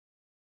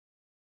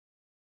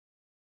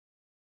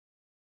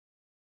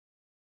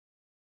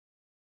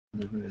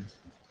We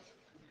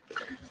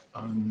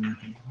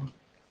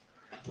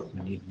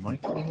need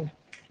Michael.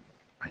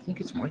 I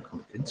think it's Michael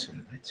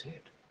Vincent. That's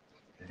it.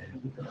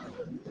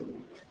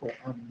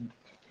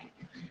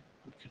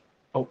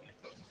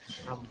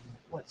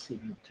 Let's see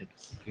if you take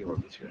care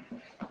of this here.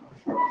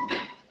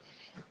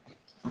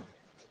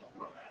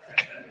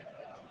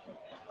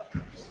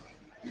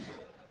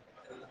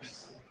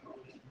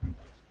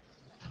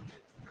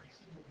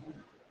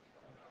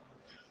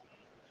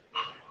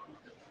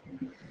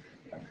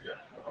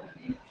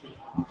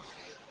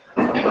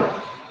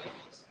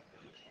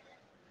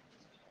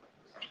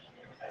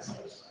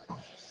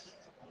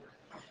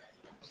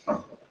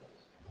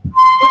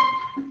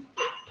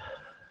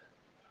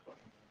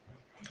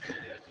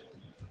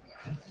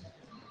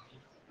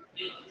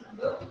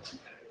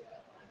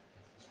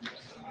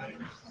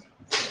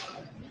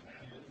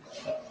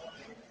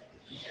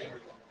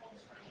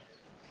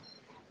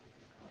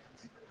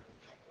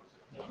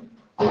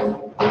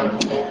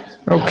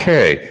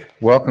 Okay,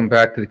 welcome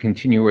back to the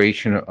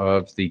continuation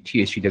of the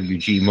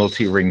TSVWG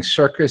Multi-Ring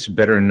Circus,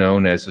 better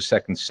known as the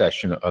second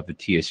session of the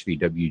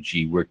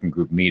TSVWG Working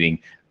Group meeting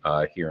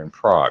here in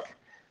Prague.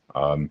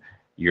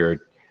 Your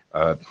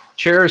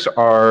chairs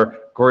are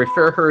Gori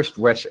Fairhurst,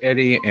 Wes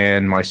Eddy,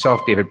 and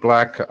myself, David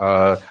Black.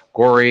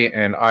 Gori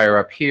and I are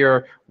up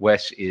here.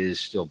 Wes is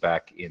still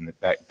back in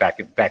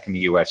the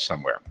U.S.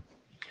 somewhere.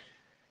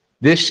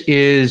 This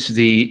is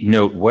the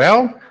Note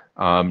Well.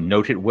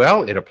 Note it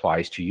well, it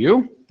applies to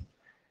you.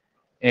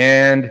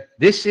 And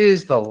this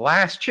is the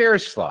last chair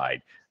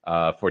slide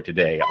for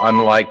today,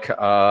 unlike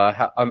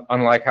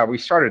how we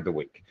started the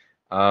week.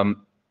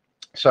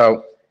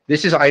 So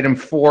this is item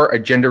 4,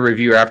 agenda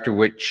review, after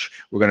which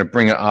we're going to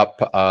bring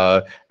up,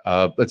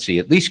 let's see,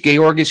 at least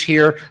Georg is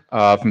here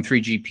from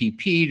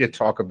 3GPP to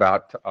talk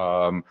about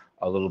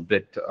a little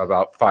bit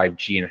about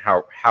 5G and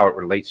how it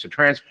relates to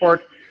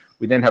transport.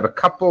 We then have a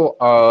couple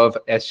of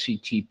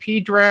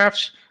SCTP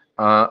drafts,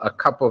 a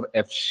couple of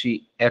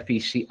FEC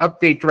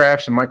update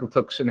drafts, and Michael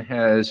Tuxson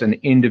has an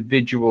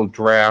individual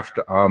draft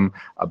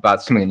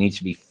about something that needs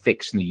to be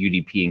fixed in the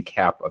UDP and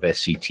CAP of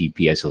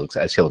SCTP,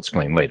 as he'll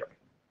explain later.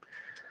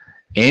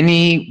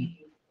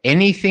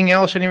 Anything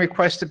else? Any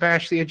requests to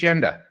bash the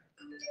agenda?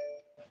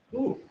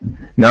 Ooh.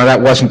 No, that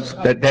wasn't.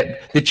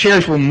 That the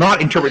chairs will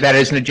not interpret that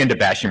as an agenda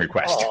bashing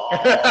request.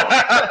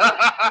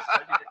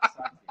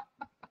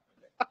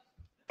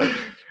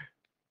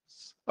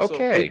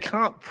 Okay. So we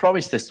can't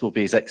promise this will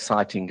be as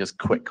exciting as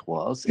Quick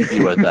was if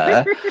you were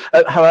there.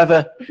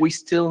 However, we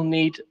still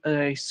need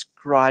a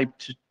scribe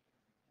to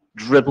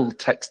dribble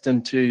text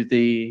into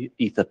the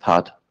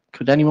Etherpad.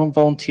 Could anyone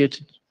volunteer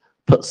to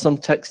put some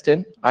text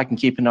in? I can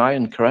keep an eye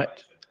and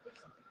correct.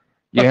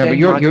 Yeah, okay,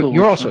 but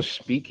you're also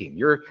speaking.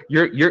 You're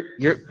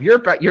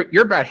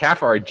about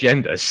half our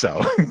agenda,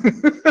 so.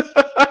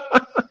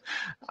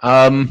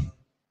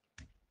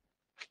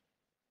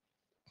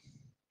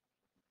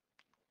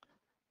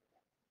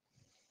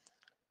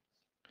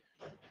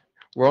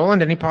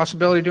 Roland, any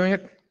possibility of doing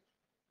it?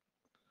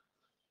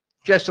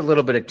 Just a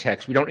little bit of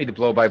text. We don't need to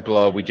blow by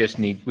blow. We just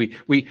need we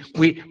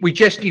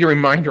just need a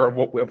reminder of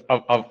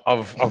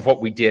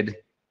what we did.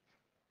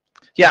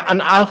 Yeah,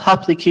 and I'll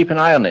happily keep an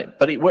eye on it.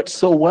 But it worked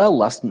so well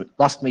last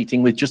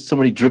meeting with just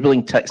somebody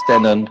dribbling text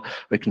in, and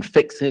we can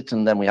fix it,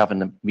 and then we have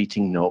a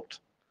meeting note.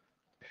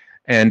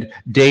 And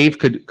Dave,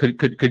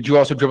 could you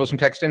also dribble some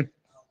text in?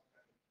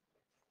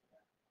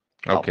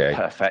 Okay, oh,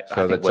 perfect.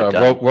 So that's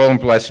Roland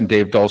Bless and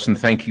Dave Dolson.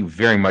 Thank you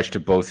very much to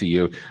both of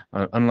you.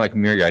 Unlike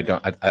Miri, I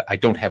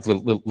don't have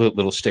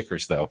little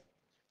stickers though.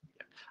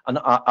 And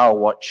I'll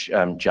watch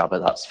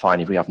Jabba. That's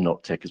fine if we have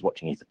note takers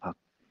watching Etherpad.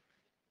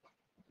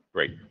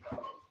 Great.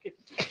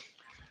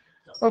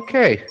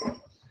 Okay.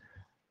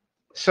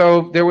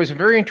 So there was a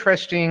very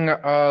interesting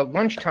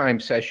lunchtime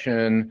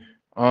session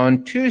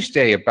on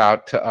Tuesday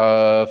about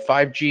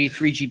 5G,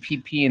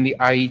 3GPP, and the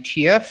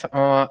IETF,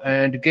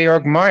 and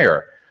Georg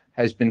Meyer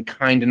has been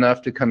kind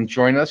enough to come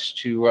join us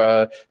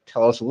to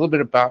tell us a little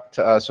bit about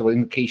so what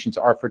implications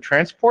are for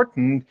transport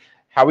and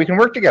how we can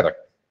work together.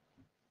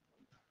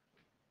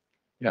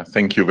 Yeah,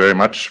 thank you very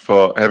much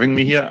for having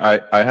me here.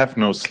 I have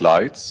no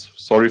slides.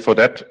 Sorry for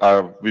that.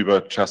 We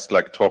were just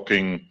like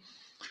talking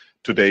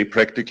today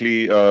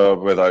practically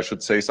whether I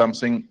should say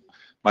something.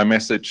 My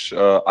message,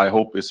 I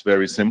hope, is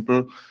very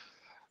simple.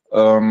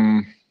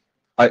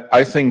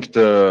 I think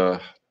the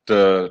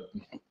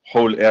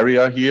whole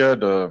area here,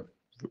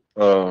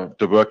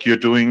 the work you're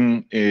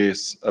doing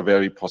is a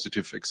very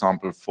positive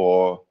example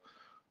for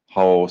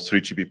how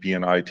 3GPP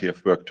and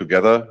IETF work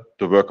together.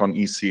 The work on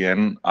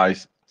ECN,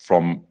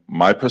 from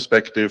my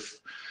perspective,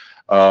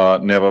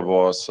 never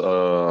was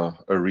a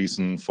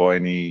reason for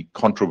any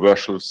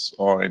controversials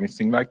or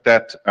anything like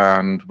that,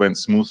 and went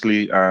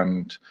smoothly.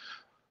 And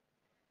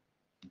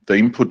the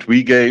input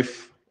we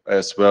gave,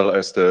 as well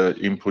as the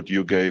input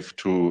you gave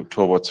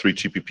towards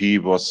 3GPP,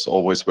 was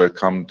always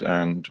welcomed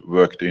and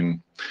worked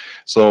in.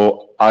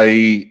 So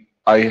I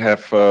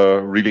have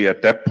really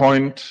at that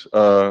point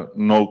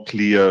no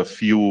clear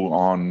view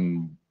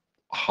on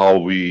how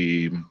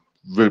we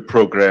will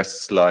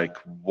progress, like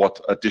what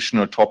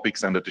additional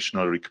topics and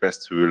additional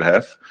requests we will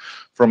have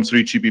from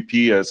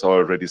 3GPP. As I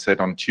already said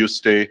on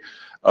Tuesday,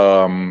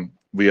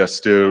 we are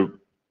still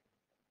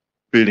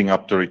building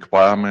up the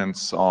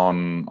requirements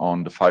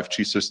on the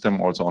 5G system,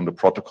 also on the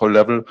protocol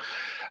level.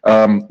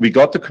 We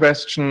got the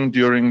question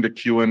during the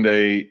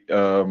Q&A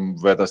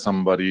whether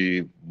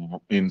somebody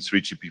in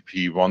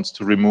 3GPP wants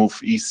to remove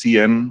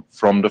ECN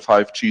from the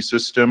 5G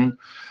system.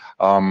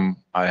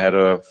 I had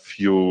a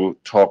few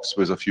talks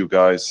with a few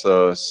guys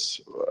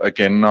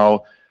again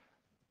now.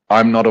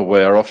 I'm not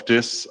aware of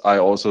this. I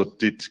also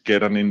didn't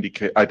get an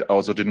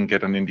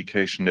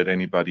indication that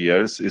anybody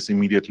else is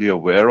immediately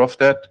aware of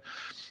that.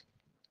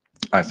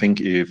 I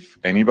think if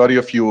anybody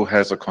of you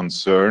has a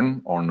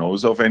concern or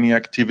knows of any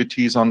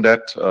activities on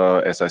that,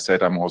 as I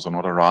said, I'm also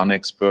not a RAN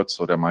expert,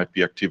 so there might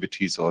be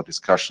activities or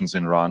discussions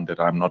in RAN that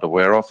I'm not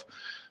aware of.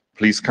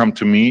 Please come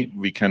to me.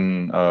 We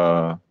can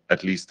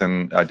at least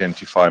then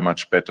identify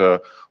much better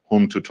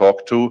whom to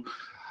talk to.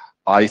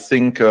 I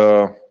think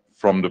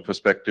from the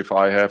perspective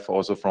I have,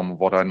 also from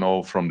what I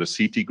know from the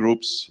CT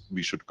groups,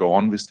 we should go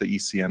on with the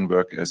ECN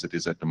work as it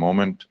is at the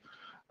moment.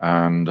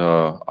 And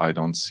I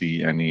don't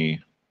see any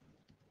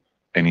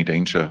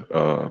danger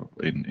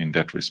in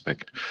that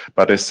respect.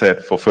 But as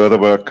said, for further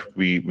work,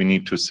 we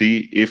need to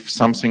see if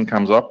something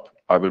comes up.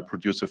 I will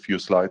produce a few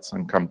slides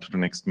and come to the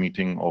next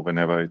meeting or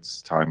whenever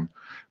it's time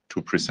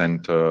to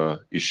present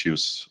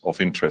issues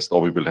of interest, or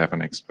we will have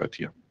an expert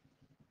here.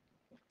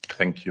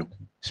 Thank you.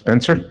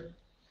 Spencer?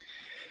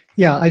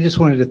 Yeah, I just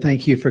wanted to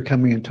thank you for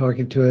coming and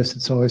talking to us.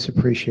 It's always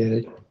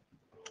appreciated.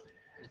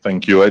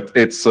 Thank you.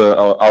 It's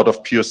out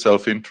of pure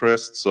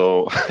self-interest,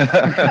 so.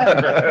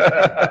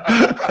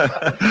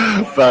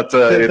 But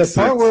the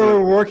part where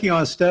we're working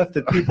on stuff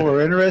that people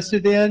are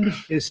interested in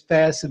is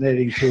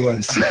fascinating to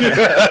us.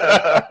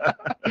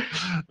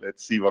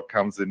 Let's see what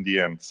comes in the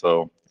end.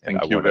 So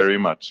thank you very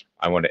much.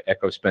 I want to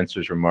echo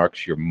Spencer's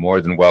remarks. You're more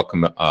than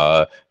welcome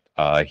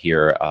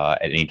here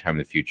at any time in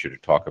the future to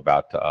talk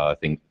about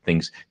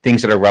things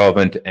that are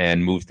relevant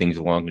and move things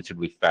along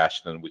considerably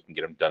faster than we can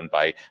get them done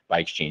by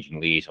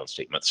exchanging liaison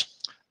statements.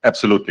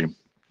 Absolutely.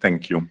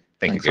 Thank you.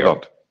 Thanks a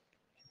lot.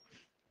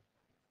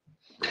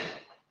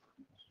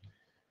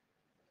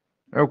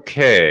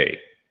 Okay.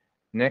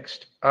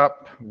 Next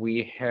up,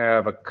 we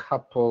have a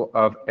couple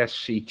of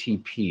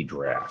SCTP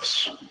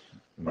drafts.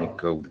 Let me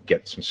go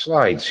get some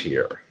slides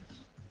here.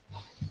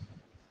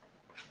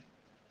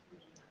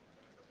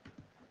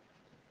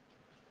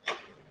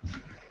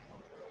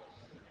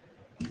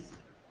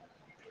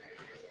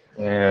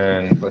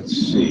 And let's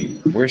see,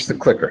 where's the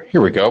clicker? Here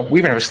we go.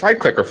 We even have a slide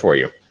clicker for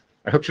you.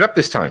 I hooked it up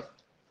this time.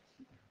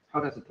 How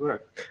does it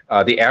work?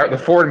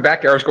 The forward and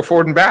back arrows go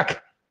forward and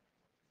back.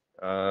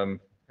 Hang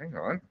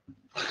on.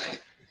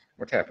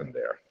 What happened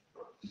there?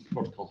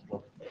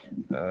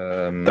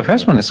 The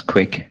first one is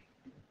quick.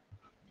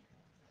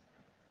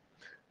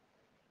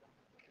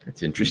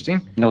 That's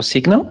interesting. No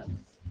signal?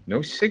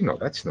 No signal.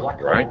 That's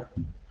not right.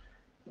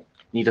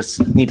 Need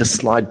a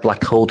slide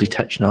black hole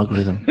detection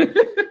algorithm.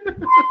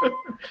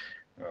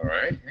 All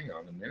right, hang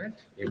on a minute.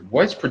 It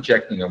was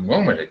projecting a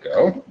moment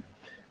ago.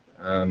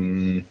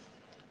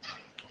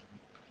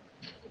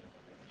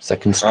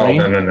 Second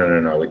screen.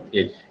 Oh, no.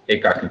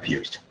 It got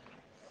confused.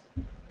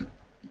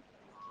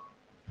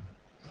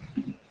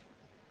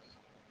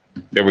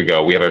 There we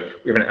go. We have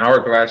an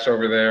hourglass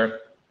over there,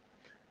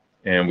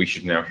 and we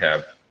should now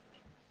have.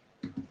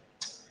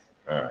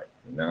 All right.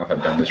 Now if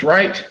I've done this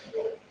right.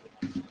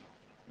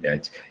 Yeah,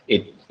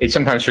 it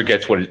sometimes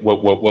forgets what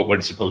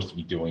it's supposed to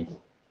be doing.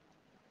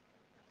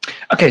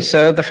 Okay,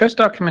 so the first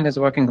document is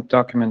a working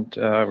document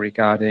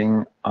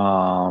regarding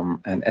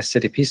an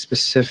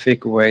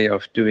SCTP-specific way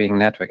of doing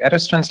network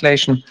address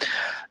translation.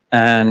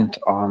 And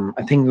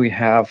I think we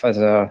have as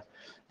a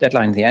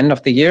deadline the end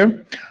of the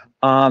year.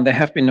 There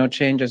have been no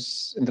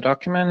changes in the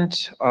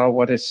document.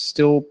 What is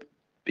still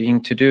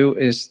being to do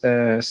is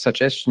the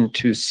suggestion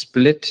to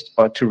split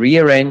or to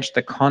rearrange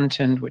the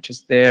content which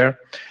is there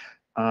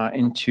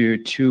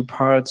into two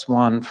parts,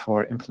 one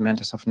for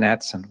implementers of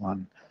nets and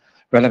one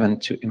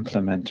relevant to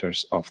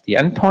implementers of the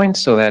endpoint,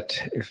 so that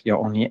if you're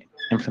only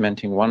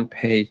implementing one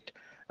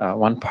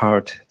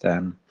part,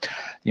 then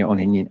you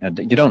only need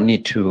you don't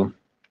need to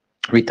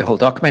read the whole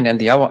document. And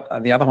the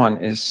other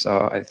one is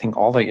I think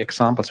all the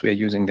examples we are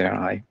using there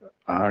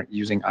are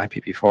using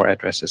IPv4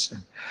 addresses.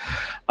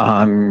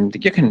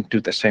 You can do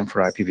the same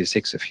for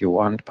IPv6 if you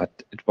want, but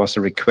it was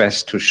a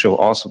request to show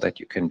also that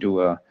you can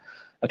do a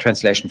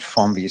translation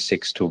from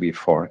v6 to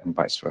v4 and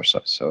vice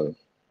versa. So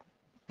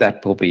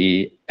that will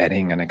be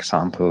adding an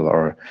example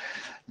or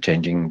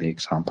changing the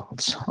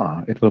examples.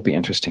 It will be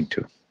interesting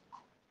to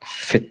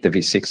fit the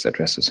v6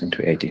 addresses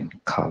into 80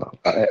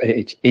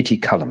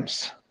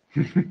 columns.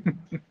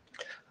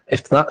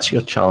 If that's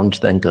your challenge,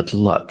 then good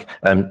luck.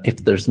 If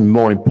there's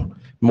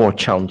more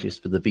challenges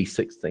for the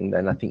v6 thing,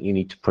 then I think you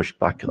need to push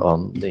back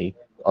on the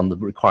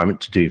requirement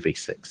to do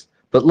v6.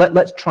 But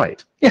let's try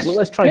it. Yes. Well,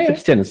 let's try and fit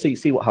it in and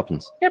see what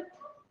happens. Yep.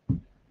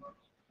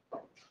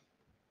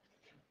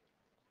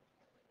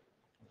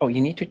 Oh, you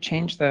need to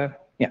change the,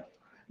 yeah.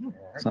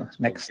 right, So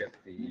next. Get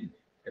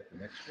the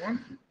next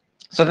one.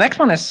 So the next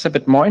one is a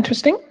bit more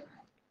interesting.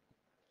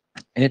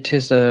 It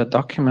is a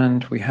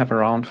document we have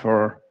around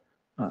for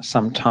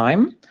some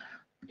time.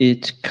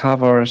 It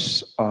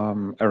covers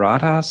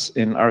erratas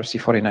in RFC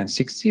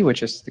 4960,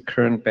 which is the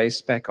current base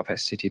spec of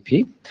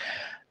SCTP.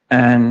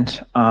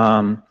 And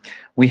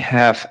we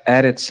have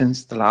added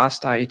since the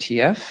last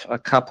IETF a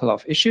couple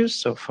of issues.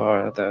 So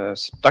for the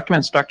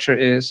document structure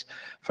is,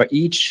 for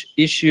each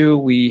issue,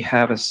 we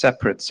have a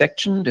separate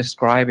section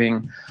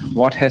describing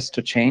what has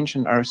to change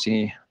in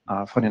RFC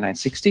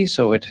 4960.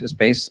 So it is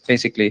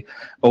basically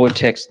old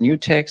text, new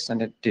text,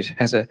 and it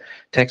has a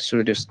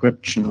textual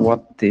description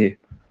what the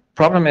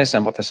problem is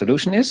and what the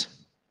solution is.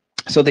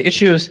 So the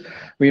issues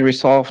we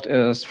resolved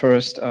is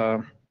first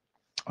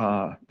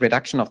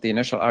reduction of the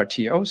initial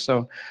RTO.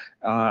 So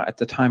at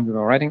the time we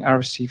were writing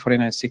RFC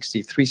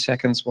 4960, 3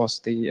 seconds was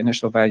the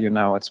initial value.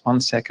 Now it's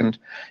 1 second,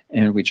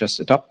 and we just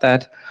adopt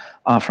that.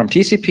 From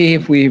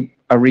TCP, we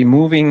are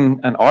removing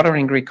an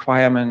ordering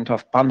requirement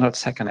of bundled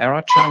second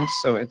error chunks.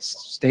 So it's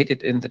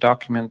stated in the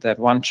document that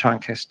one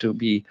chunk has to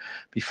be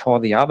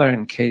before the other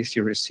in case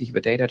you receive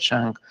a data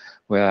chunk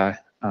where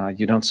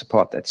you don't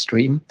support that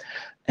stream.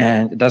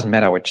 And it doesn't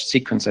matter which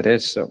sequence it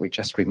is, so we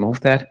just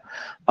remove that.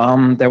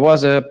 There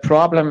was a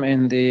problem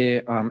in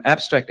the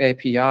abstract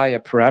API. A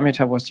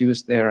parameter was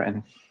used there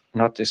and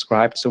not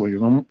described, so we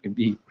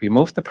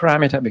removed the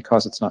parameter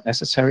because it's not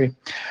necessary.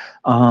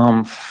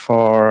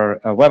 For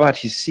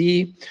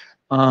WebRTC,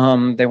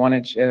 they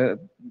wanted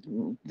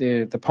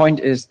the point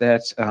is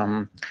that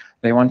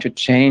they want to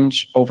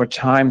change over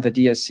time the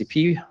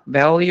DSCP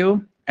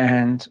value,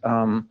 and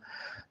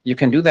you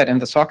can do that in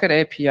the socket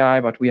API,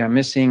 but we are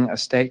missing a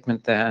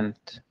statement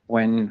that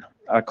when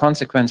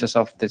consequences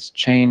of this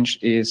change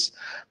is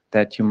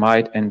that you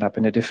might end up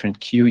in a different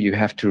queue, you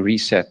have to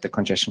reset the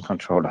congestion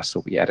controller.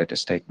 So we added a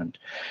statement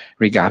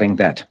regarding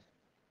that.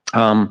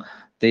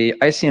 The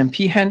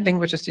ICMP handling,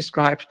 which is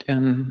described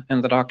in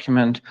the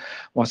document,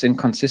 was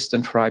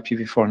inconsistent for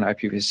IPv4 and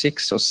IPv6.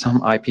 So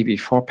some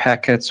IPv4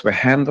 packets were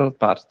handled,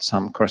 but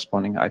some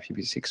corresponding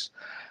IPv6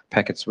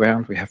 packets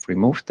weren't. We have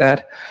removed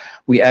that.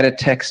 We added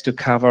text to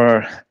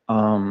cover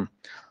the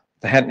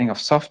handling of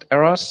soft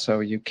errors.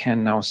 So you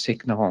can now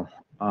signal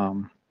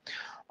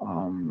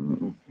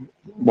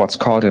what's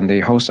called in the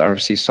host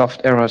RFC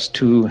soft errors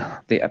to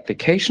the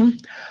application.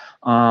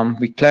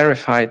 We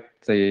clarified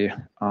the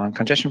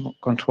congestion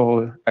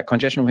control,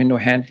 congestion window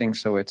handling.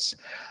 So it's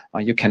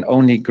you can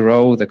only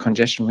grow the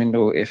congestion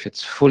window if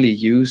it's fully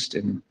used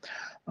in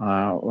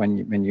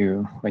when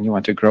you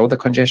want to grow the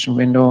congestion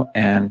window.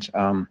 And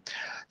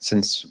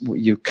since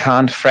you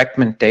can't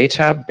fragment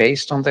data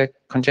based on the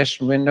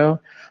congestion window,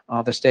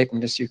 the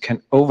statement is you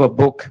can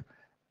overbook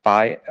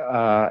by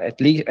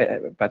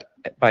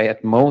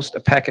at most a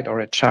packet or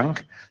a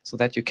chunk, so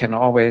that you can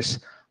always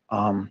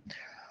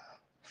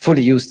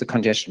fully use the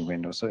congestion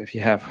window. So if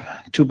you have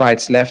 2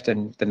 bytes left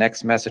and the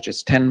next message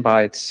is 10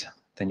 bytes,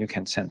 then you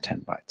can send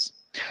 10 bytes.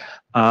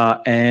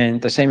 And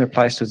the same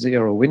applies to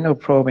zero window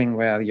probing,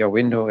 where your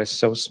window is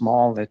so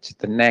small that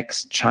the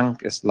next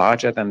chunk is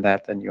larger than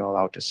that, then you're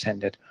allowed to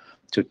send it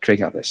to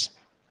trigger this.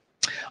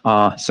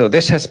 So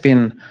this has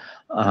been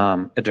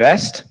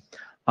addressed.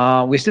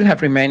 We still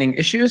have remaining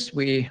issues.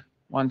 We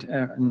want,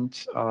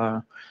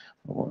 the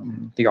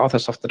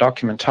authors of the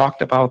document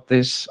talked about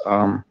this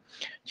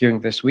during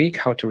this week,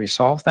 how to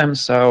resolve them.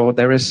 So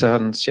there is a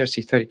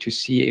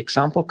CRC32C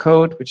example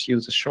code, which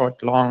uses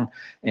short, long,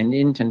 and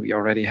int, and we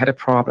already had a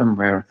problem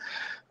where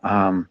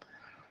on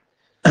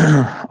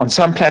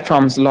some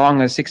platforms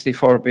long as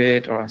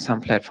 64-bit, or on some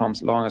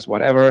platforms long as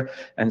whatever.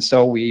 And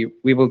so we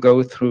will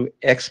go through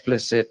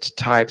explicit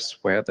types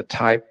where the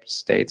type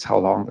states how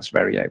long this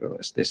variable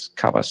is. This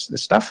covers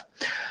this stuff.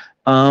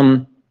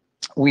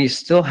 We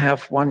still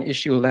have one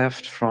issue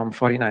left from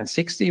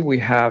 4960. We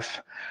have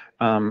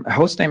a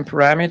hostname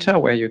parameter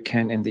where you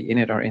can, in the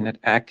init or init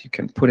act, you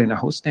can put in a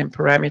hostname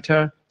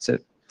parameter. It's a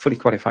fully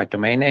qualified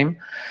domain name.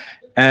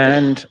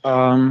 And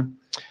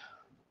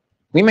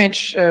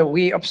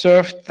we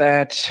observed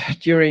that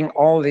during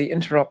all the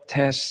interrupt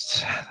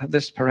tests,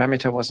 this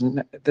parameter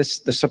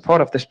the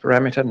support of this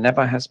parameter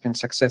never has been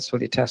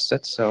successfully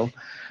tested. So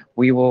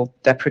we will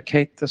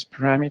deprecate this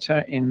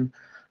parameter in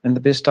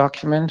the BIS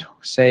document,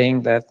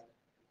 saying that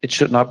it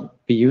should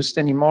not be used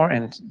anymore,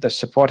 and the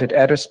supported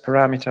address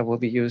parameter will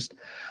be used,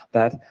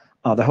 that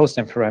the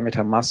hostname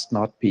parameter must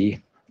not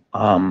be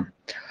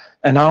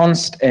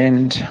announced,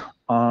 and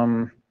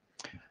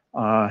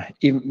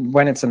even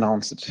when it's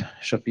announced,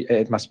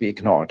 it must be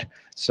ignored.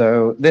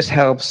 So this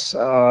helps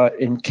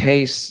in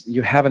case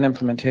you have an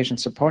implementation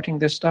supporting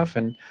this stuff,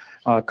 and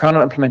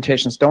kernel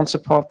implementations don't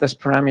support this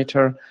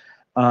parameter,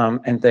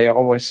 and they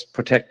always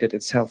protected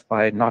itself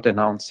by not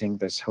announcing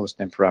this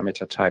hostname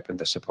parameter type in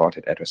the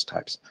supported address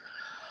types.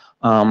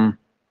 And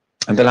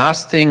the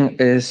last thing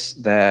is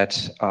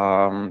that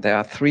there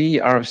are 3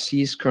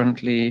 RFCs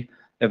currently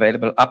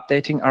available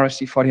updating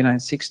RFC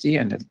 4960,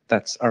 and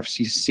that's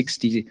RFC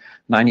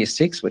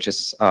 6096, which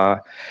is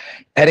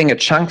adding a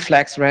chunk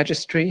flags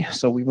registry.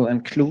 So we will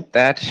include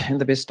that in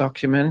the BIS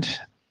document.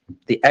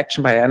 the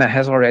action by Anna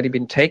has already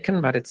been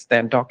taken, but it's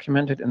then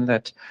documented in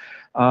that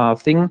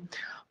thing.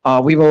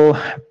 We will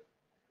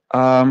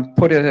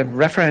put a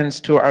reference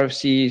to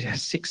RFC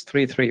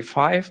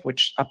 6335,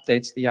 which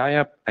updates the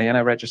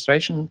IANA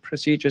registration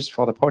procedures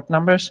for the port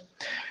numbers.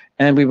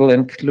 And we will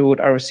include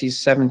RFC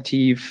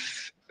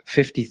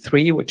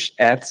 7053, which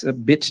adds a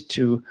bit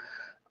to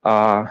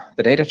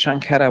the data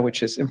chunk header,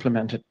 which is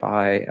implemented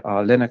by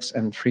Linux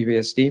and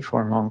FreeBSD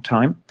for a long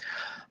time.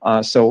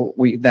 So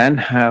we then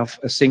have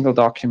a single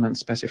document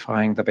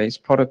specifying the base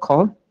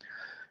protocol.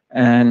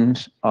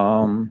 And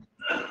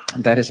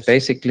that is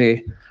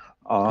basically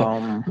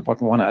what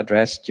we want to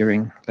address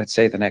during, let's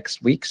say, the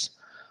next weeks.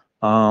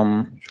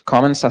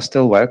 Comments are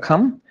still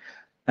welcome.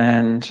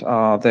 And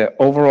the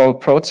overall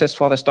process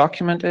for this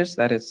document is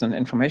that it's an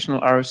informational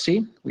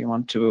RFC. We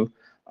want to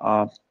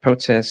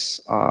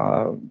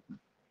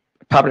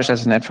publish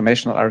as an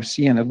informational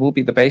RFC, and it will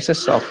be the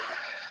basis of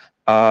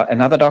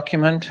another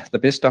document, the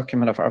BIS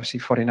document of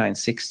RFC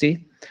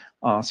 4960.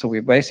 So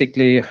we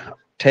basically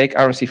take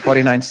RFC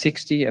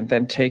 4960 and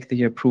then take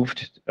the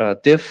approved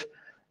diff,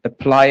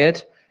 apply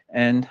it,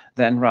 and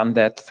then run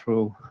that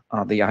through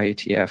the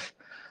IETF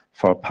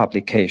for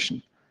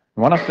publication.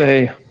 One of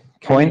the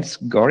points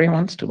Gori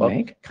wants to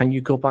make. Can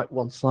you go back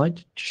one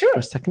slide Sure. for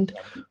a second?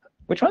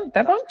 Which one?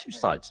 That one? Two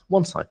slides,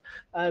 one slide.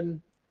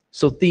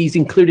 So these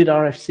included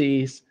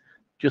RFCs,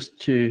 just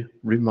to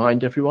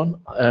remind everyone,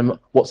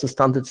 what's the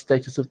standard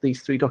status of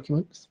these three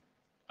documents?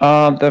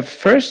 The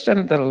first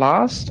and the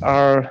last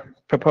are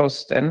proposed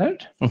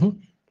standard,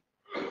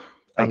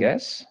 I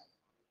guess.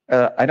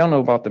 I don't know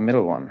about the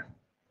middle one.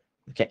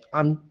 Okay,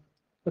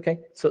 okay.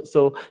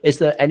 So is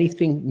there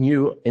anything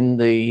new in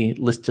the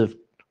list of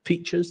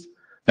features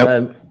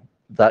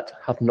that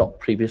have not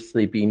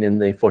previously been in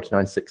the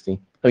 4960?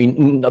 I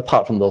mean,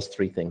 apart from those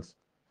three things.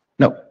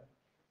 No.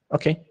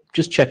 Okay,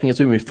 just checking as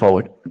we move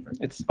forward.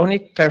 It's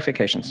only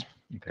clarifications.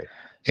 Okay.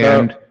 So,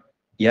 And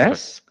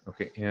yes.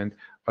 okay. And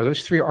are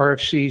those three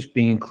RFCs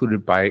being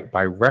included by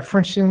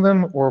referencing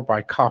them or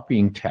by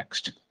copying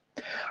text?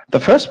 The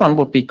first one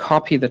would be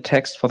copy the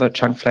text for the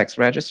chunk flags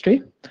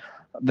registry.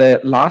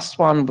 The last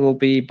one will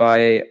be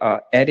by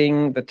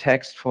adding the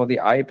text for the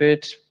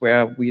IBIT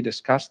where we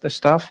discuss the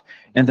stuff,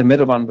 and the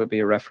middle one will be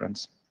a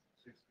reference.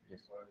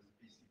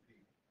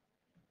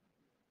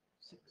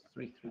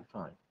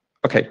 6335.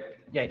 Okay.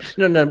 Yeah.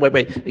 No.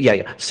 Wait.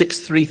 Yeah.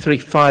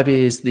 6335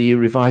 is the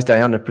revised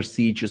IANA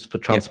procedures for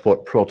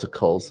transport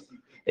protocols.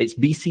 It's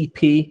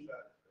BCP.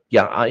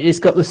 Yeah, it's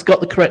got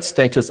the correct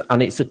status,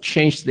 and it's a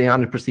change to the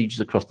IANA procedures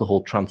across the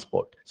whole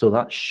transport. So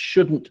that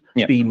shouldn't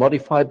be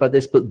modified by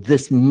this, but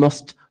this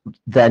must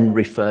then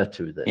refer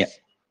to this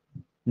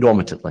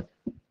normatively.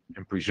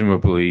 And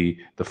presumably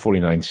the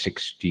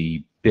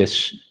 4960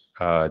 BIS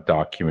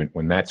document,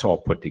 when that's all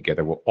put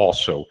together, will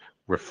also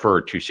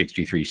refer to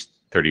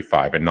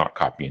 6335 and not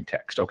copy in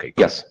text. Okay. Good.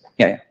 Yes.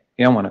 Yeah.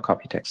 You don't want to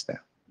copy text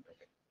there.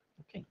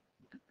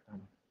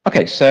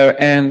 Okay, so,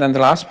 and then the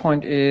last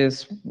point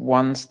is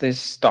once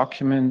this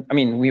document, I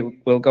mean, we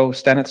will go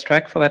standards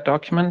track for that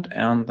document,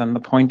 and then the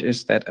point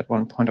is that at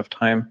one point of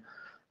time,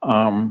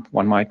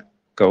 one might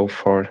go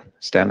for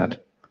standard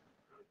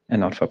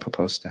and not for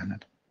proposed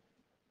standard.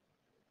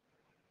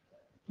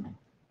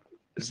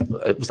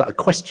 Was that a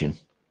question?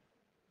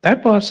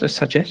 That was a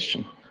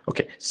suggestion.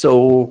 Okay,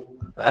 so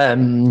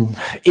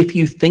if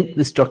you think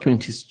this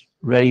document is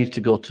ready to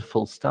go to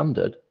full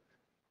standard,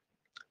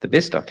 the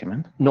BIS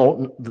document?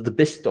 No, the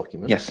BIS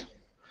document. Yes.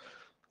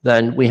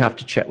 Then we have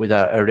to check with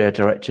our area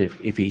director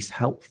if he's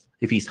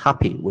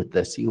happy with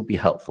this. He'll be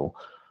helpful.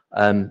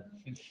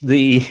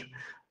 The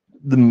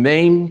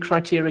main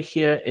criteria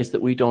here is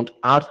that we don't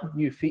add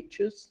new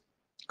features.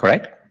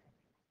 Correct.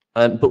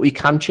 But we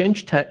can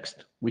change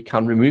text. We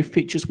can remove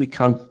features. We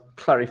can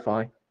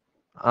clarify.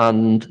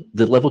 And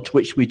the level to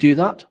which we do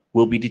that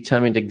will be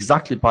determined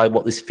exactly by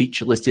what this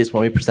feature list is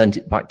when we present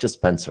it back to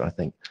Spencer, I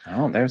think.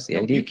 Oh, there's the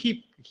idea. You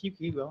keep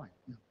going.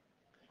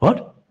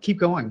 What? Keep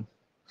going.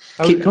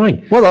 Keep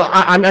going. Well,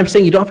 I'm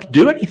saying you don't have to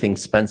do anything,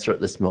 Spencer, at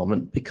this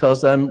moment,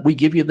 because we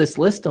give you this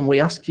list and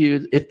we ask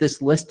you if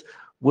this list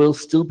will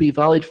still be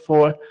valid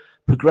for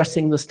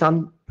progressing the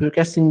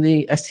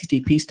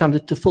SCTP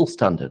standard to full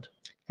standard.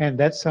 And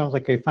that sounds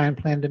like a fine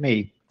plan to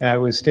me. And I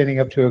was standing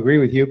up to agree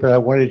with you, but I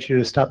wanted you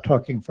to stop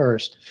talking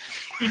first.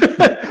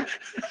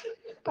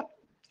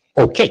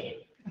 Okay.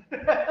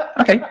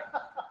 Okay.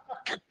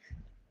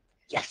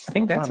 Yes, I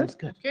think that's it.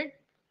 good. Okay.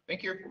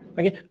 Thank you.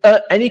 Okay.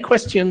 Any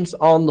questions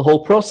on the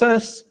whole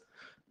process?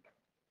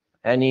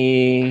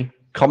 Any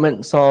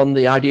comments on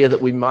the idea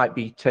that we might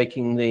be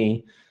taking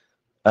the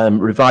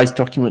revised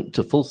document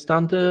to full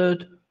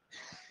standard?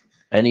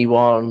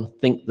 Anyone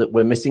think that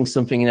we're missing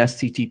something in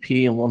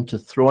SCTP and want to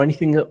throw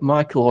anything at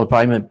Michael or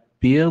buy him a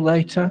beer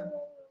later?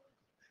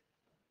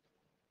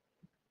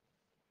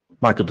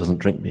 Michael doesn't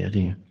drink beer, do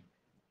you?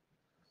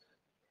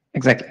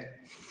 Exactly.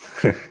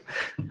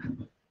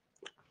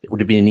 It would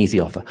have been an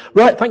easy offer.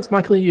 Right, thanks,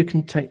 Michael. You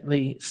can take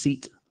the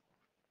seat.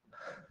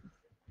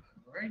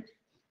 Right.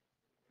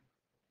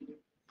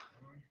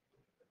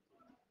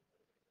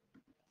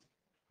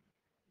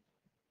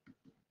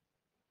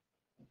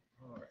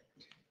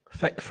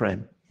 FEC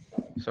frame.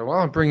 So while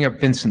I'm bringing up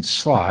Vincent's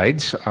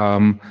slides,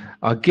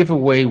 I'll give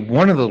away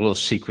one of the little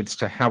secrets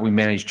to how we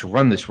managed to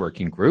run this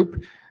working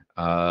group.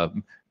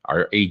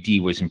 Our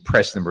AD was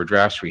impressed with the number of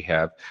drafts we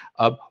have.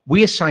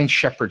 We assign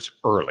shepherds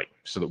early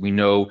so that we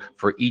know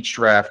for each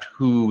draft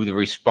who the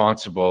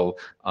responsible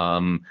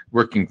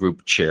working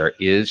group chair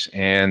is.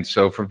 And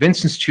so for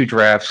Vincent's 2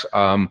 drafts,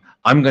 I'm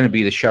going to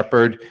be the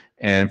shepherd.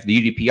 And for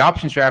the UDP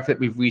options draft that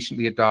we've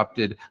recently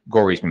adopted,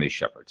 Gory's going to be the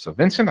shepherd. So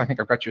Vincent, I think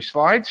I've got your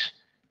slides.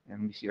 And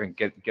let me see if I can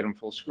get them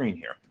full screen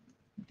here.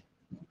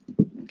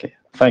 Okay,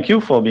 thank you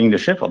for being the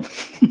shepherd.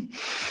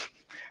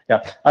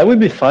 Yeah, I will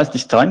be fast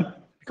this time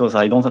because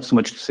I don't have so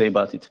much to say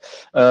about it.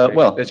 Okay,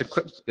 Well, there's a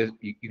clip.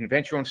 You can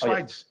advance your own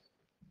slides.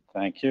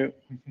 thank you.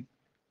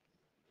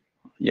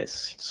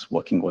 Yes, it's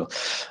working well.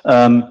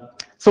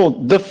 So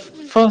the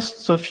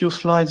first few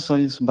slides are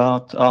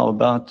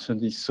about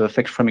this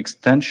FEC frame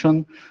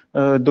extension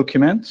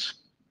document.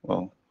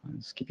 Well,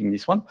 I'm skipping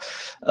this one.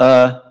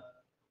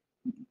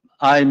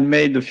 I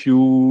made a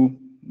few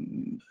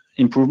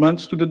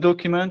improvements to the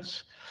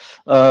document.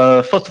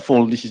 First of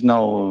all, this is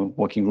now a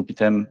working group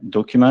item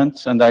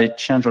document, and I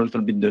changed a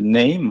little bit the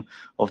name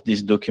of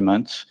this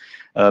document.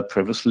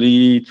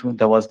 Previously,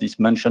 there was this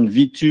mention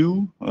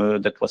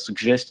V2 that was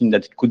suggesting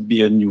that it could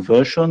be a new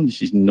version.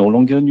 This is no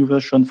longer a new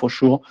version for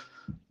sure.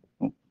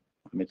 Oh,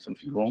 I made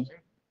something wrong.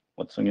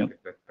 What's again?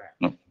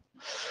 No.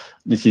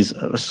 This is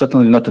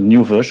certainly not a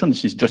new version.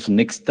 This is just an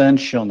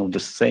extension of the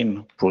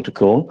same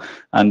protocol,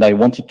 and I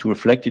wanted to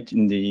reflect it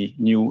in the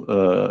new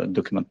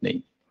document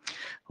name.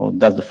 Oh,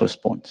 that's the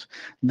first point.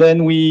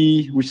 Then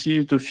we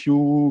received a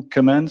few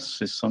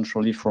comments,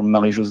 essentially from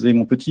Marie-Josée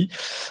Montpetit,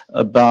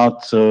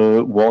 about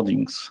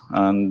wordings,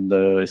 and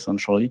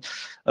essentially.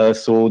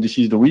 So this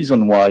is the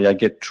reason why I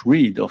get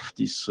rid of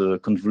this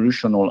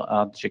convolutional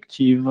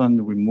adjective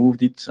and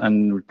removed it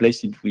and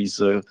replaced it with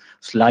a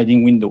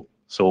sliding window.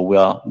 So we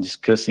are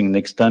discussing an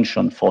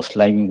extension for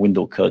sliding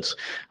window cuts,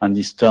 and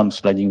this term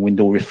sliding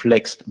window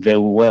reflects very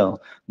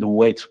well the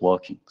way it's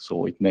working.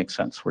 So it makes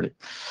sense, really.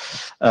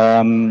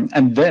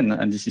 And then,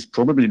 and this is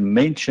probably the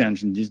main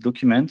change in this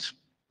document,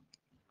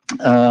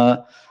 I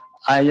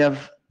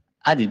have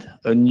added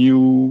a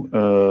new,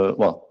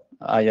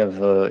 I have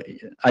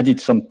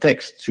added some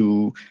text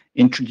to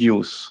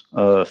introduce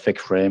FEC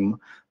frame,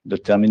 the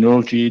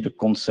terminology, the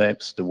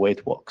concepts, the way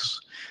it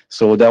works.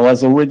 So there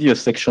was already a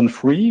section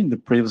 3 in the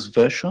previous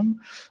version,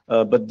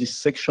 but this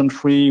section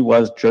 3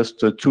 was just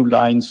 2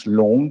 lines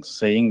long,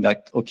 saying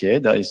that, okay,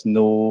 there is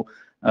no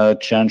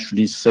change to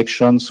this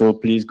section, so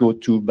please go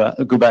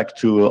back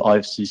to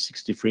RFC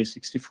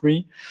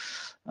 6363.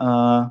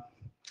 And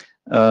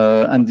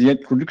the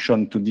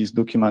introduction to this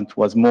document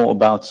was more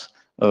about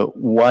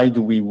why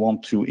do we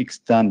want to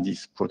extend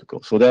this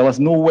protocol. So there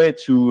was no way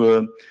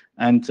to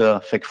enter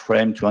FEC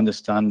frame to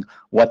understand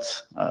what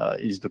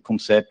is the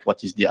concept,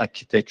 what is the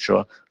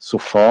architecture so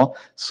far.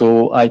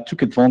 So I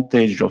took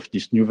advantage of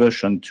this new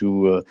version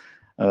to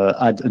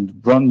add a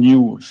brand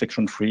new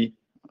section 3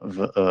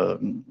 a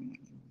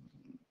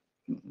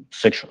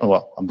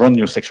brand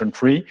new section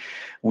 3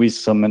 with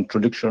some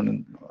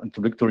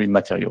introductory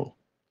material.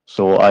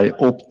 So I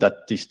hope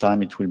that this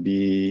time it will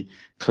be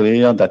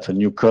clear that a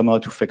newcomer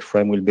to FEC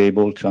frame will be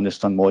able to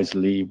understand more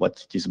easily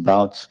what it is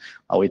about,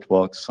 how it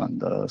works,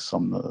 and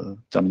some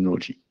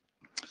terminology.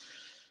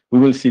 We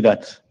will see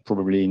that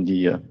probably in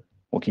the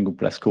working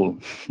group last call.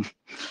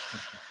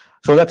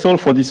 So that's all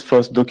for this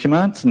first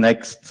document.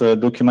 Next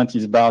document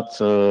is about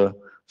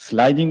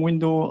sliding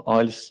window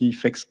RLC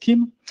FEC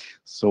scheme.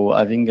 So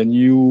having a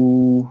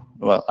new,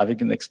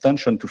 having an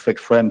extension to FEC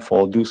frame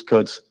for those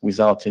codes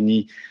without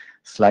any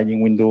sliding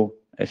window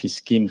FE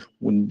scheme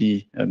wouldn't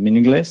be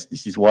meaningless.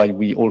 This is why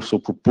we also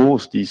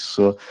propose this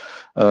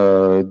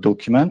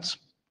document.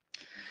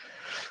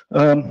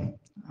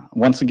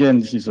 Once again,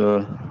 this is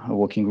a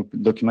working group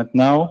document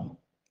now.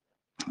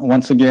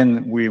 Once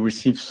again, we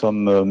received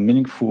some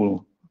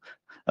meaningful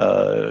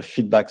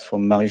feedbacks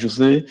from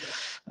Marie-Josée.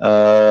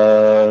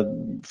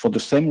 For the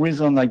same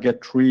reason, I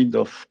get rid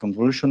of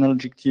convolutional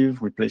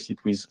adjective, replace it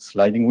with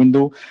sliding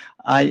window.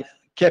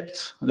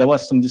 There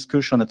was some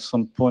discussion at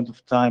some point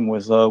of time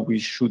whether we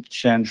should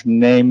change the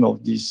name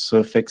of this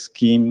FEC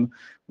scheme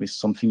with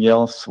something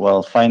else.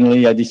 Well,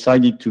 finally, I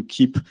decided to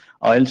keep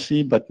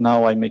RLC, but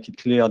now I make it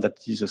clear that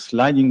it is a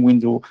sliding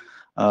window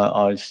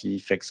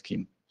RLC FEC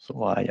scheme.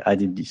 So I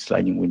added this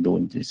sliding window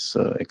in this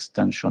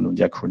extension of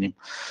the acronym.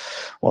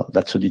 Well,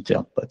 that's a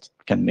detail, but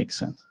it can make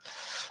sense.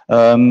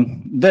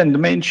 Then the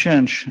main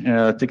change,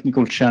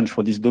 technical change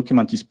for this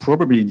document is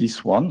probably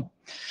this one.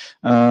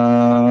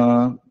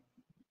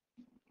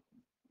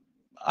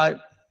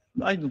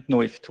 I don't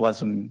know if it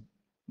was,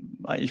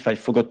 if I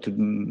forgot to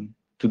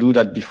do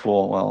that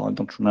before. Well, I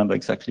don't remember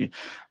exactly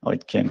how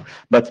it came.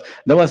 But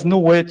there was no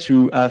way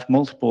to have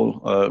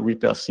multiple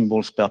repair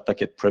symbols per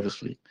packet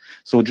previously.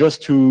 So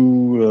just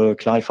to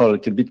clarify a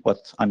little bit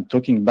what I'm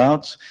talking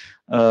about,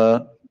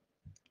 there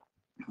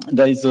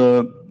is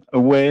a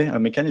a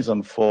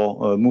mechanism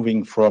for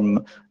moving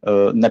from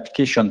an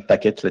application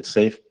packet, let's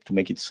say, to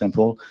make it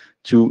simple,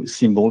 to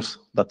symbols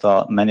that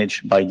are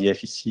managed by the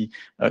FEC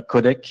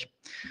codec.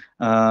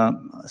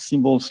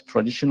 Symbols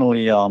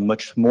traditionally are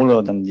much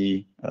smaller than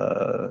the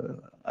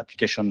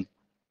application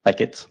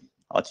packet,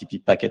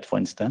 RTP packet, for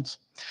instance.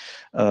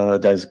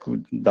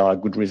 There are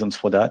good reasons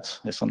for that,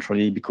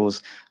 essentially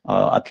because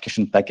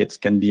application packets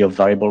can be of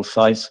variable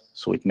size,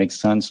 so it makes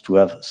sense to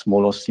have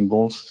smaller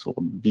symbols. So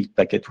a big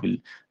packet will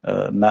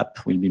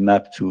be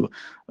mapped to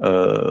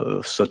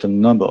a certain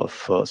number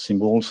of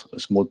symbols. A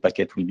small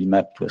packet will be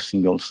mapped to a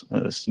single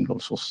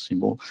source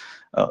symbol.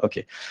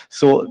 Okay,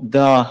 so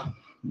there are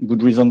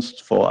good reasons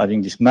for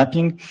having this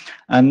mapping.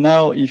 And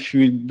now if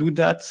you do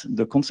that,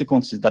 the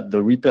consequence is that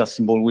the repair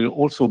symbol will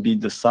also be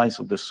the size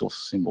of the source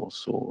symbol.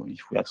 So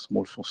if we have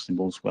small source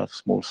symbols, we have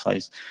small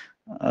size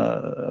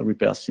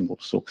repair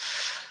symbols. So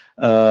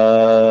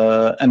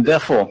and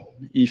therefore,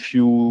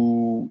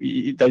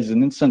 there is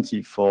an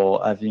incentive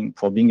for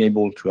being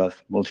able to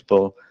have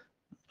multiple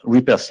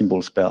repair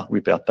symbols per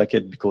repair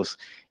packet, because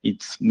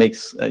it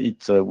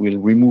will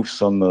remove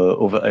some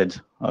overhead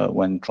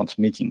when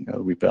transmitting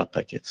repair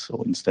packets.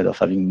 So instead of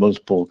having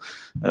multiple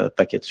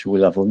packets, you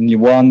will have only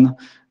one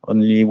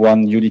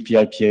UDP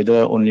IP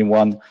header, only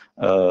one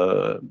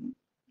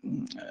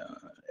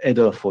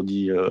header for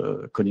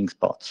the coding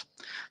parts.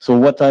 So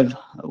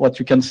what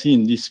you can see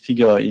in this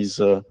figure is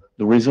the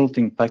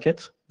resulting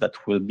packet that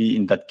will be,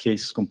 in that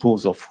case,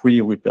 composed of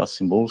 3 repair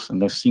symbols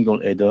and a single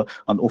header,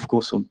 and of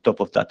course, on top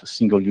of that, a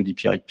single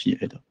UDP IP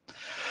header.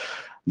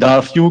 There are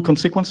a few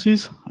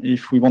consequences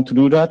if we want to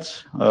do that.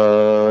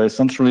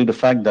 Essentially, the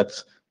fact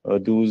that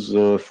those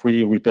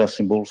 3 repair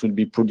symbols will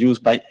be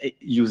produced by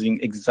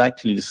using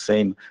exactly the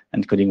same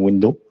encoding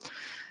window,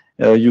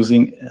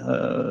 using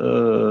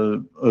a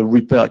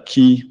repair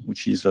key,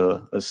 which is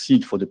a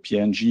seed for the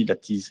PNG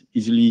that is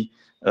easily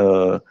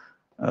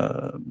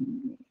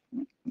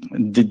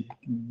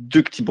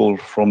deductible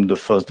from the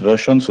first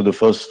version. So the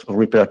first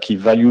repair key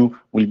value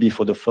will be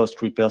for the first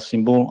repair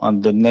symbol,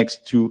 and the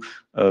next 2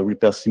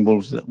 repair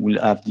symbols will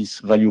have this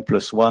value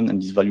 +1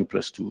 and this value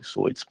 +2.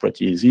 So it's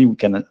pretty easy. We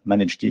can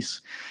manage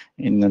this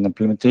in an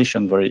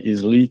implementation very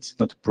easily. It's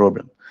not a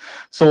problem.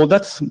 So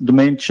that's the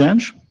main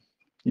change.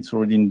 It's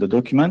already in the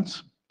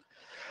document.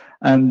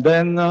 And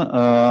then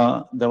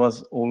there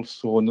was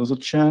also another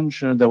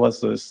change. There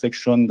was a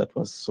section that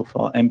was so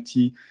far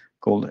empty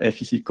called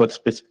FEC code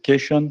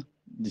specification.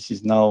 This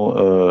is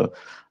now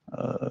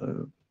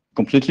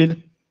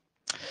completed.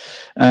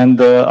 And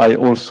I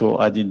also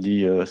added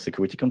the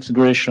security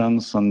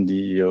considerations and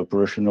the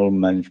operational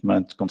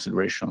management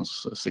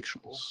considerations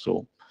sections.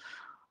 So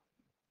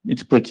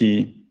it's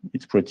pretty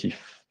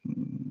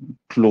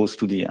close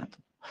to the end.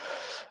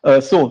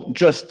 So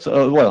just,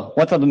 well,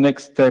 what are the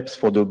next steps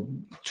for the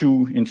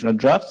 2 internet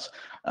drafts?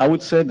 I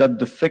would say that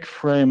the fake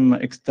frame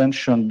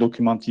extension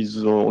document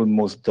is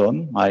almost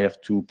done. I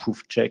have to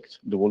proof check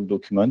the whole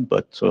document,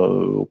 but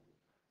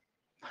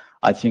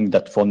I think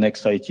that for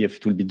next IETF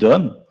it will be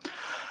done.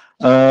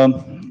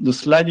 The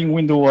sliding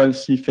window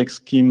OLC fake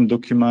scheme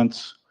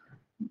document,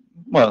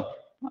 well,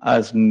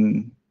 has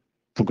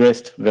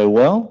progressed very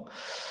well.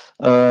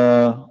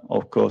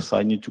 Of course,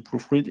 I need to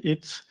proofread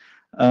it.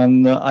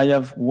 And I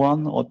have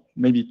 1 or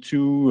maybe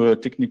 2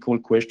 technical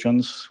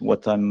questions.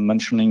 What I'm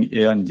mentioning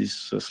here in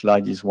this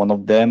slide is one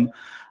of them.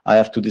 I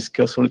have to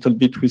discuss a little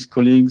bit with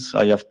colleagues.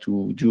 I have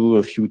to do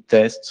a few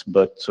tests,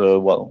 but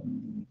well,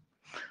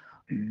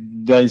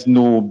 there is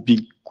no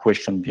big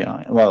question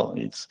behind. Well,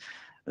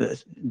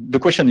 the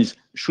question is,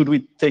 should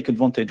we take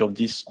advantage of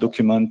this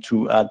document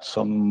to add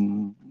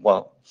some,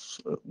 well,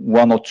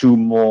 1 or 2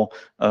 more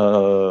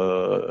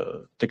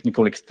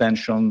technical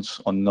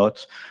extensions or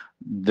not?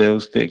 The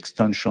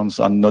extensions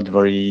are not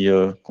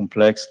very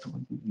complex.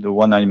 The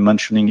one I'm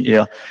mentioning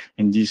here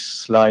in this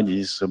slide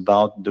is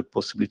about the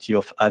possibility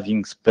of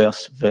having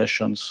sparse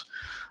versions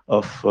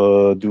of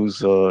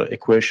those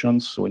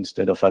equations. So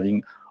instead of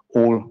having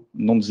all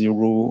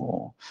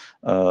non-zero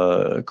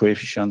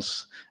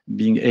coefficients,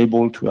 being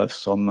able to have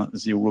some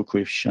 0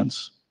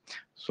 coefficients.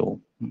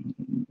 So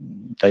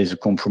there is a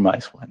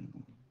compromise.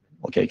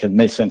 Okay, it can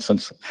make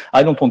sense.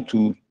 I don't want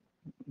to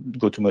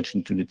go too much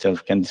into details.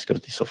 We can discuss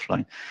this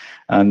offline.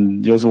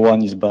 And the other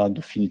one is about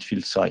the finite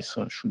field size.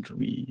 Should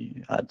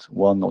we add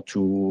 1 or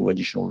 2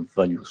 additional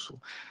values? So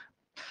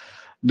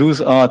those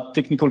are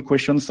technical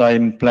questions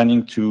I'm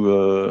planning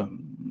to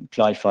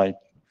clarify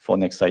for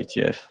next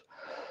IETF.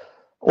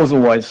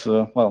 Otherwise,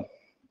 well,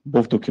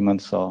 both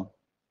documents are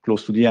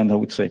close to the end, I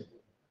would say.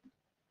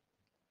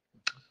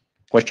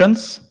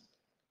 Questions?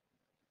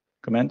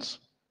 Comments?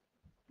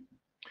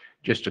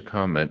 Just a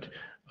comment.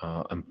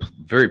 I'm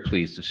very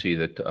pleased to see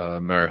that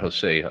Maria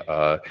Jose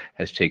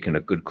has taken a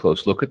good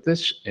close look at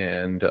this,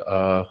 and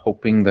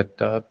hoping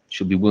that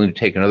she'll be willing to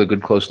take another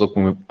good close look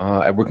when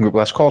at working group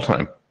last call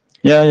time.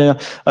 Yeah.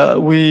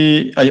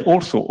 I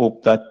also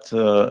hope that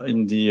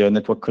in the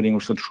network coding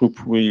research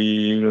group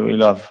we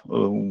will have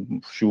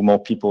a few more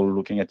people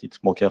looking at it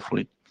more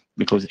carefully,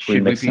 because it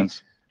will make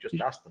sense. Just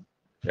ask them.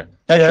 Yeah,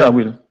 I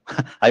will.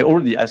 I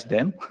already asked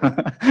them.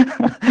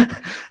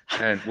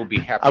 And we'll be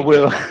happy. I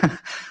will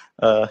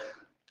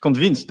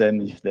convince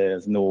them if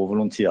there's no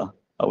volunteer,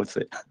 I would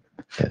say.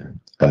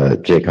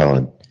 Jake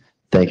Holland,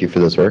 thank you for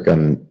this work.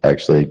 I'm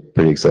actually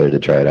pretty excited to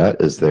try it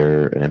out. Is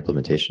there an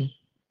implementation?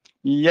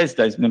 Yes,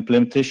 there is an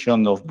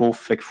implementation of both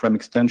fake frame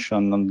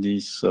extension on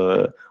this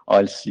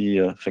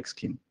RLC fake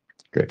scheme.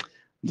 Great.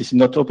 This is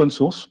not open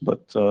source,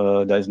 but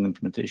there is an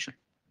implementation.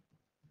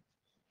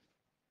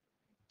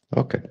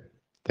 Okay,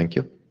 thank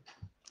you.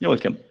 You're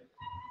welcome.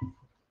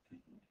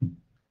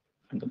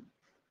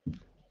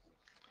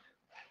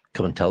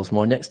 Come and tell us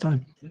more next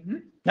time.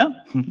 Yeah.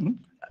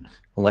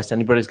 Unless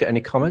anybody's got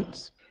any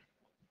comments,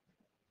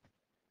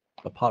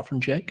 apart from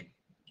Jake.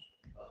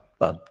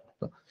 But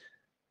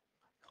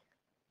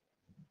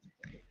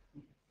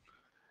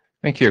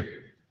Thank you.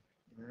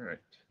 All right.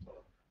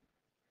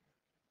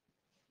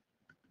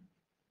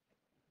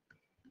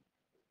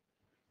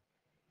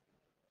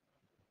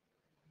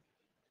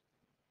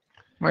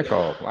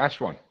 Michael, last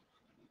one.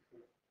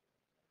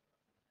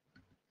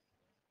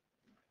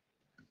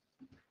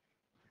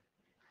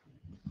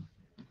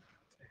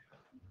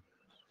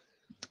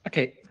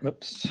 Okay,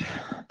 oops.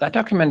 That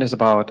document is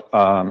about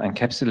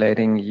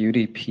encapsulating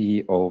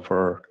UDP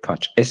over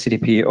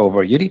SCDP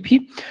over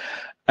UDP.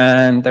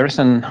 And there's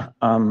an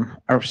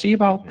RFC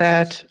about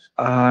that.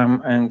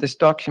 And this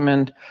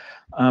document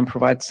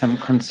provides some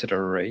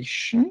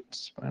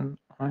considerations. When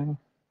I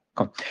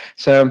come.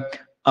 So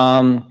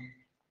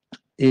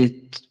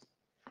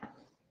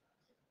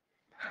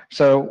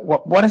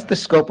what is the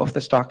scope of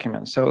this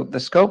document? So the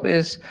scope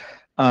is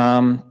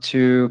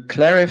to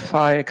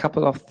clarify a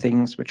couple of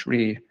things which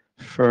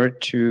refer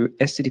to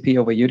SCDP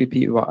over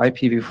UDP over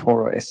IPv4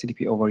 or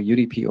SCDP over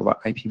UDP over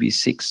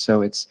IPv6.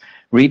 So it's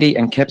really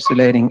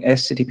encapsulating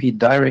SCDP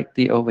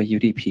directly over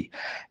UDP.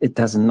 It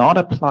does not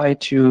apply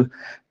to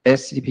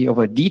SCDP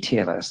over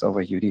DTLS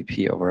over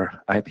UDP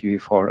over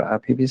IPv4 or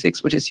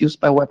IPv6, which is used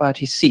by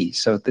WebRTC.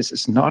 So this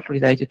is not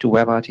related to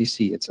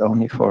WebRTC. It's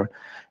only for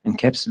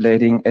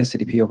encapsulating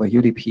SCDP over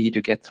UDP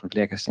to get through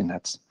legacy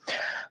nets.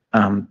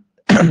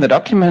 The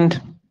document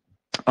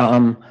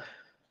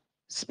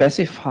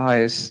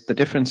specifies the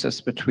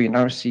differences between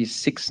RC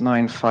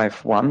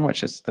 6951,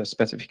 which is the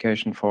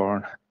specification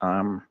for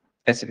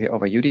SCDP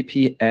over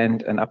UDP,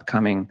 and an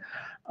upcoming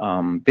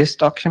BIS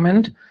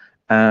document.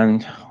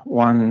 And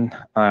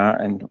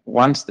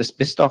once this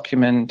BIS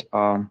document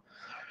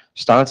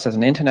starts as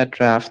an internet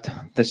draft,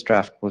 this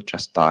draft will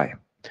just die.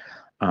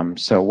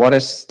 So what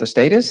is the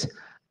status?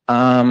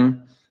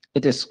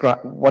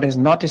 What is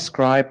not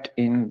described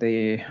in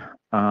the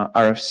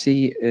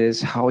RFC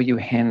is how you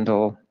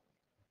handle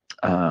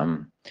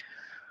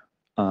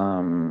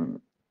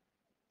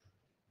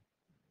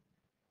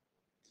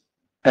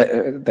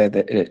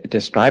it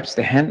describes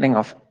the handling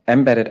of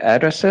embedded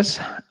addresses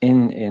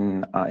in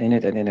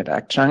init and init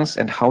adjuncts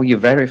and how you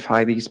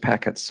verify these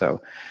packets.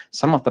 So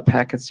some of the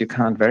packets you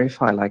can't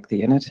verify, like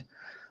the init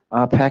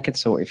packet.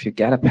 So if you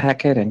get a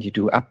packet and you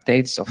do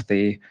updates of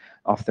the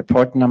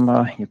port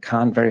number, you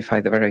can't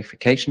verify the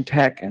verification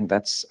tag, and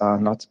that's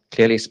not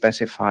clearly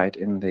specified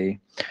in the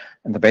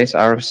base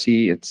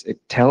RFC. It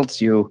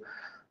tells you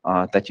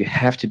that you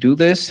have to do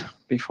this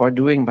before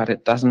doing, but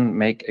it doesn't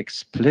make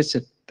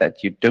explicit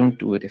that you don't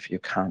do it if you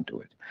can't do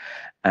it.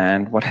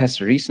 And what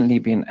has recently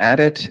been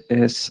added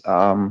is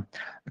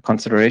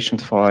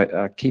considerations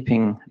for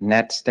keeping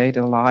net state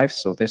alive.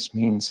 So this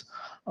means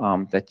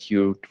that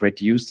you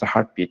reduce the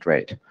heartbeat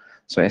rate.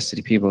 So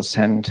SCDP will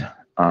send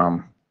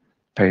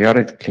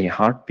periodically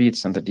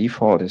heartbeats, and the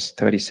default is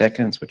 30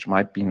 seconds, which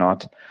might be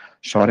not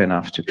short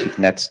enough to keep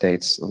net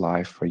states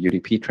alive for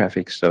UDP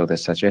traffic. So the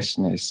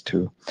suggestion is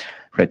to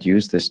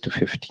reduce this to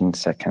 15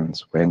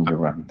 seconds when you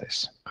run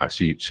this.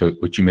 So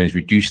what you mean is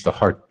reduce the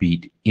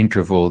heartbeat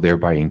interval,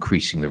 thereby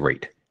increasing the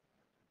rate.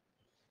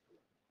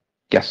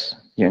 Yes,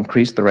 you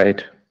increase the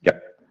rate.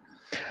 Yep.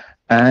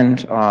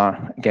 And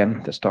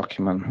again, this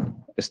document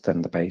is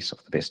then the base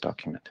of the base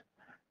document.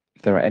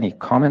 If there are any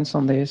comments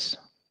on this,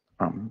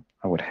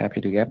 I would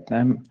happy to get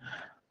them.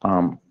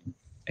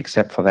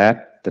 Except for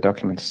that, the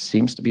document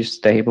seems to be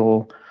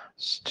stable.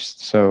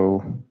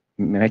 So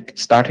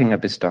starting a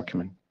BIS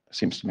document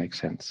seems to make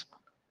sense.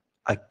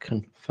 I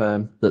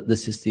confirm that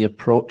this is the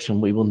approach,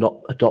 and we will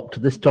not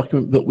adopt this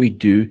document, but we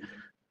do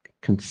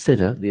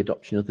consider the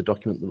adoption of the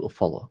document that will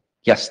follow.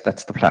 Yes,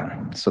 that's the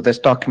plan. So this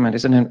document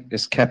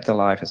is kept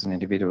alive as an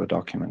individual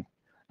document,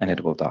 and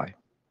it will die.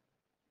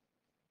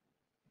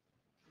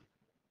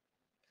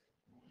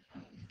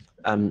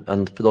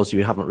 And for those of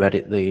you who haven't read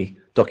it, the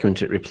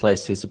document it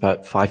replaces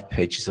about 5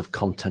 pages of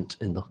content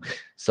in the.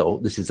 So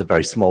this is a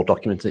very small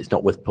document. It's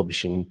not worth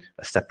publishing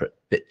a separate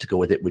bit to go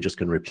with it. We're just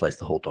going to replace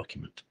the whole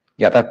document.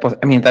 Yeah, that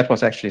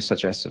was actually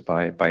suggested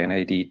by an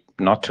AD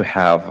not to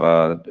have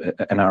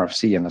an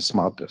RFC and a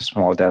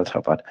small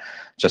delta, but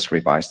just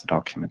revise the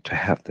document to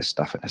have this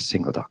stuff in a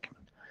single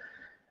document.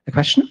 A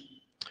question?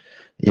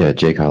 Yeah,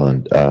 Jake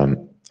Holland.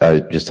 I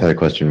just had a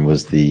question.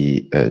 Was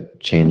the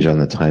change on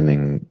the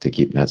timing to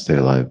keep net state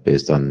alive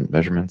based on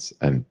measurements?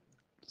 I'm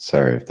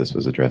Sorry if this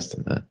was addressed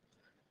in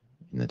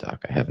the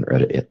doc. I haven't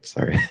read it yet.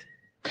 Sorry.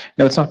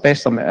 No, it's not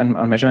based on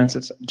measurements.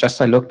 It's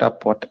just I looked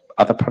up what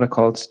other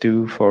protocols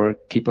do for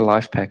keep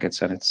alive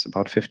packets, and it's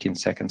about 15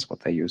 seconds what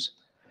they use.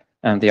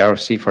 And the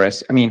RFC for I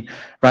mean,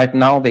 right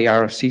now the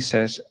RFC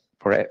says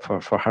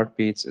for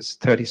heartbeats is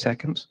 30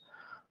 seconds.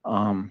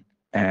 And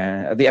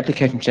the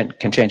application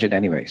can change it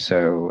anyway.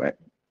 So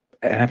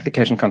an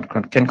application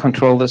can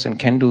control this and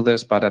can do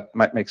this, but it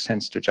might make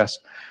sense to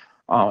just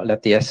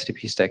let the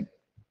STP stack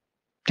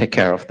take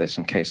care of this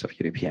in case of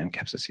UDP and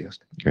caps is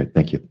used. Great,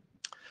 thank you.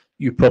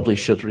 You probably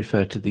should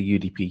refer to the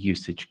UDP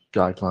usage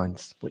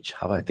guidelines, which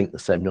have, I think, the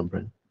same number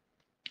in.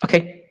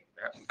 Okay,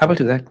 I will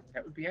do that.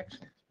 That would be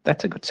excellent.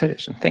 That's a good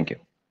suggestion. Thank you.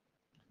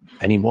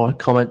 Any more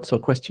comments or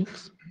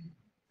questions?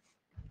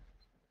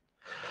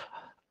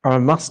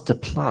 Our master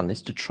plan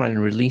is to try and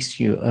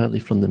release you early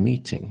from the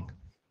meeting.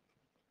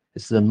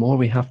 Is there more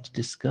we have to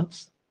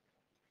discuss?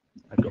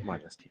 I've got my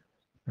list here.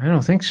 I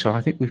don't think so.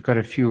 I think we've got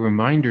a few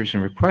reminders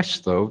and requests,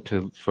 though,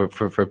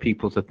 for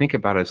people to think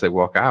about as they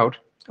walk out.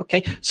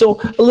 Okay,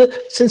 so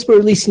since we're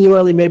releasing you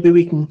early, maybe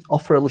we can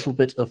offer a little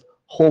bit of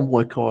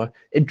homework or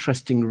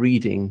interesting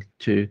reading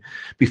to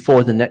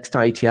before the next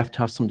IETF to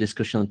have some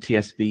discussion on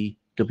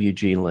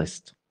TSVWG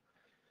list.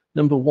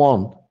 Number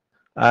one,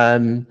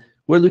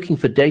 we're looking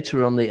for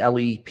data on the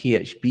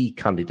LE-PHB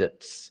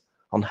candidates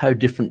on how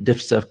different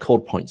diff-serve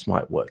code points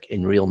might work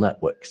in real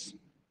networks.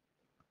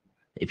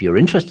 If you're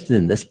interested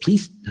in this,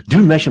 please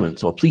do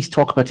measurements or please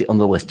talk about it on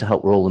the list to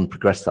help roll and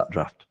progress that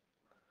draft.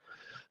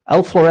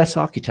 L4S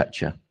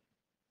architecture.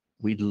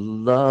 We'd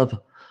love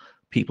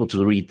people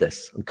to read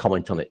this and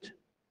comment on it.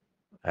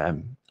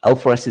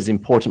 L4S is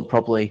important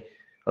probably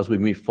as we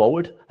move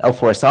forward.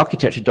 L4S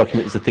architecture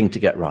document is the thing to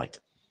get right.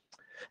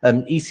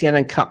 ECN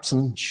and CAPS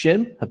and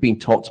SHIM have been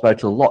talked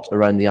about a lot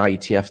around the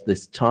IETF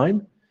this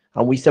time.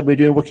 And we said we're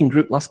doing a working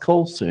group last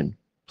call soon.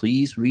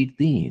 Please read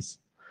these.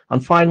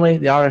 And finally,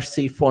 the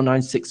RFC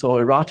 4960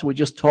 errata we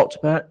just talked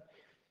about.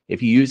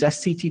 If you use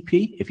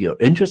SCTP, if you're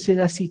interested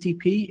in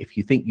SCTP, if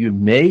you think you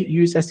may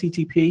use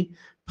SCTP,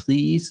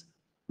 please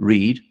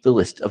read the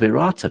list of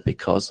errata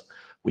because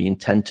we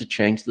intend to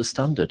change the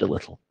standard a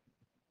little.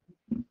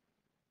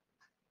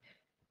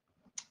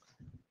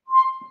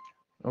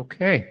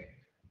 Okay.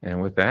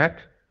 And with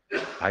that,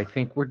 I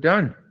think we're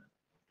done.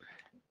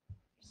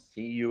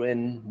 See you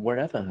in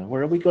wherever.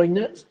 Where are we going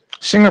next?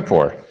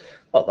 Singapore.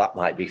 Oh, that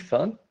might be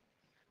fun.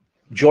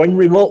 Join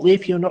remotely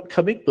if you're not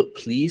coming, but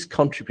please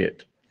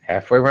contribute.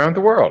 Halfway around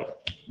the world.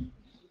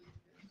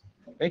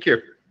 Thank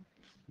you.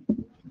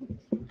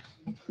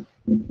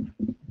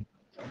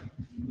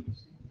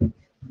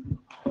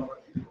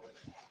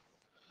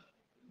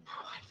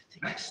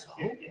 I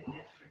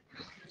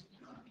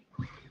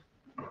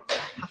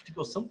have to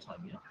go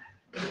sometime, yeah.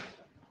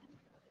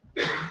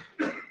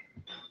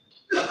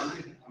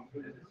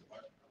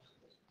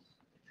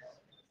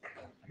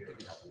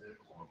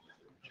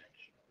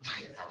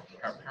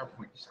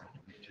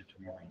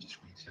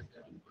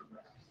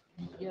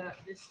 Yeah,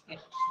 this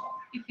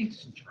he thinks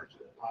he's in charge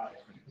of it.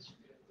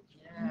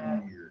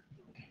 Yeah.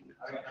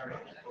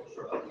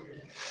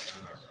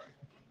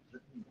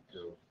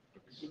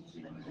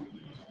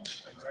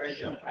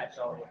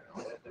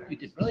 You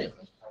did brilliant.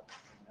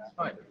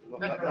 Fine.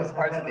 Those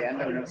parts at the end,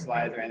 there were no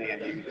slides or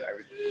anything. I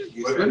would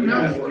Good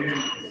enough.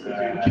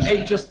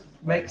 It just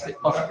makes it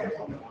possible.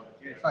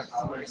 fine.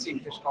 We've seen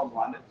fish called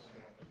London.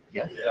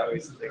 Yeah.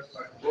 Always like,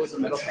 what was the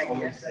middle thing?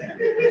 That's the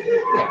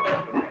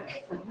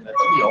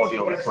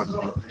audio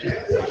recording.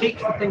 Just keep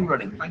the thing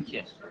running. Thank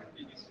you.